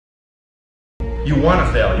You want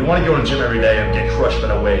to fail. You want to go to the gym every day and get crushed by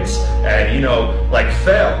the weights and, you know, like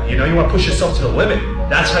fail. You know, you want to push yourself to the limit.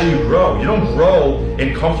 That's how you grow. You don't grow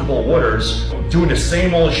in comfortable waters doing the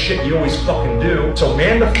same old shit you always fucking do. So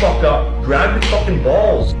man the fuck up, grab your fucking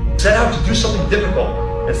balls, set out to do something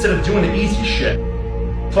difficult instead of doing the easy shit.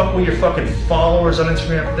 Fuck what your fucking followers on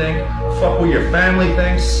Instagram think. Fuck what your family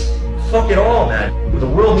thinks. Fuck it all, man. The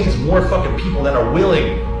world needs more fucking people that are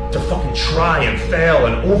willing to fucking try and fail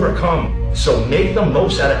and overcome. So make the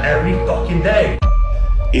most out of every fucking day.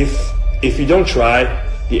 If you don't try,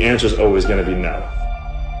 the answer is always going to be no.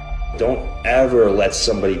 Don't ever let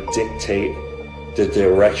somebody dictate the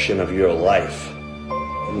direction of your life.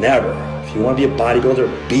 Never. If you want to be a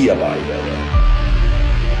bodybuilder, be a bodybuilder.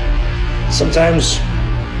 Sometimes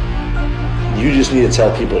you just need to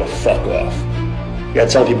tell people to fuck off. You gotta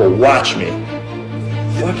tell people, watch me.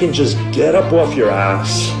 Fucking just get up off your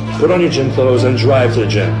ass, put on your gym clothes, and drive to the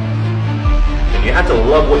gym. You have to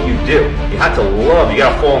love what you do. You have to love, you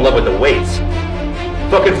gotta fall in love with the weights.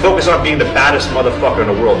 Fucking focus on being the baddest motherfucker in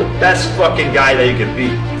the world, the best fucking guy that you can be.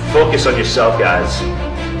 Focus on yourself, guys.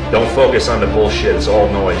 Don't focus on the bullshit, it's all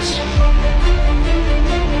noise.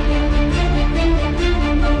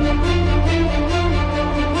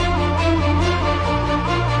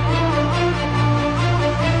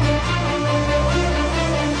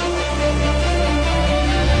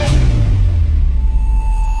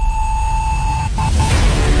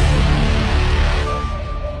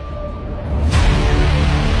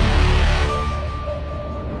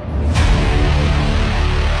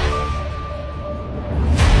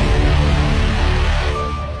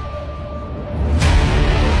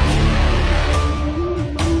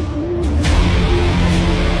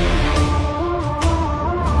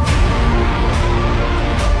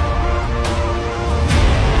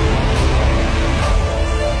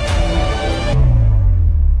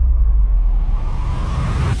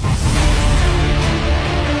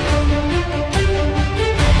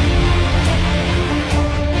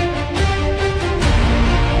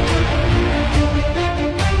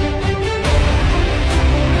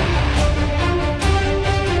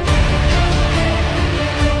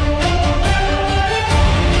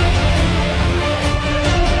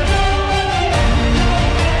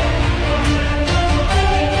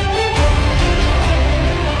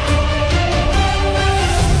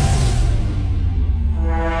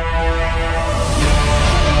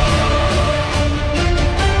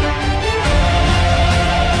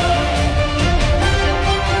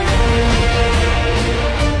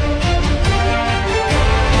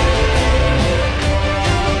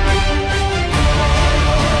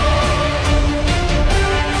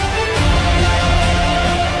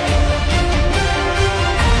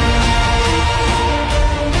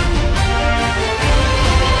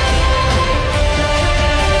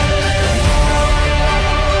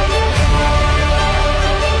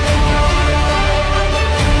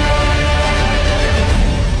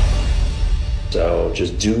 So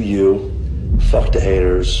just do you, fuck the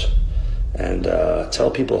haters, and tell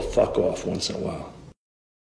people to fuck off once in a while.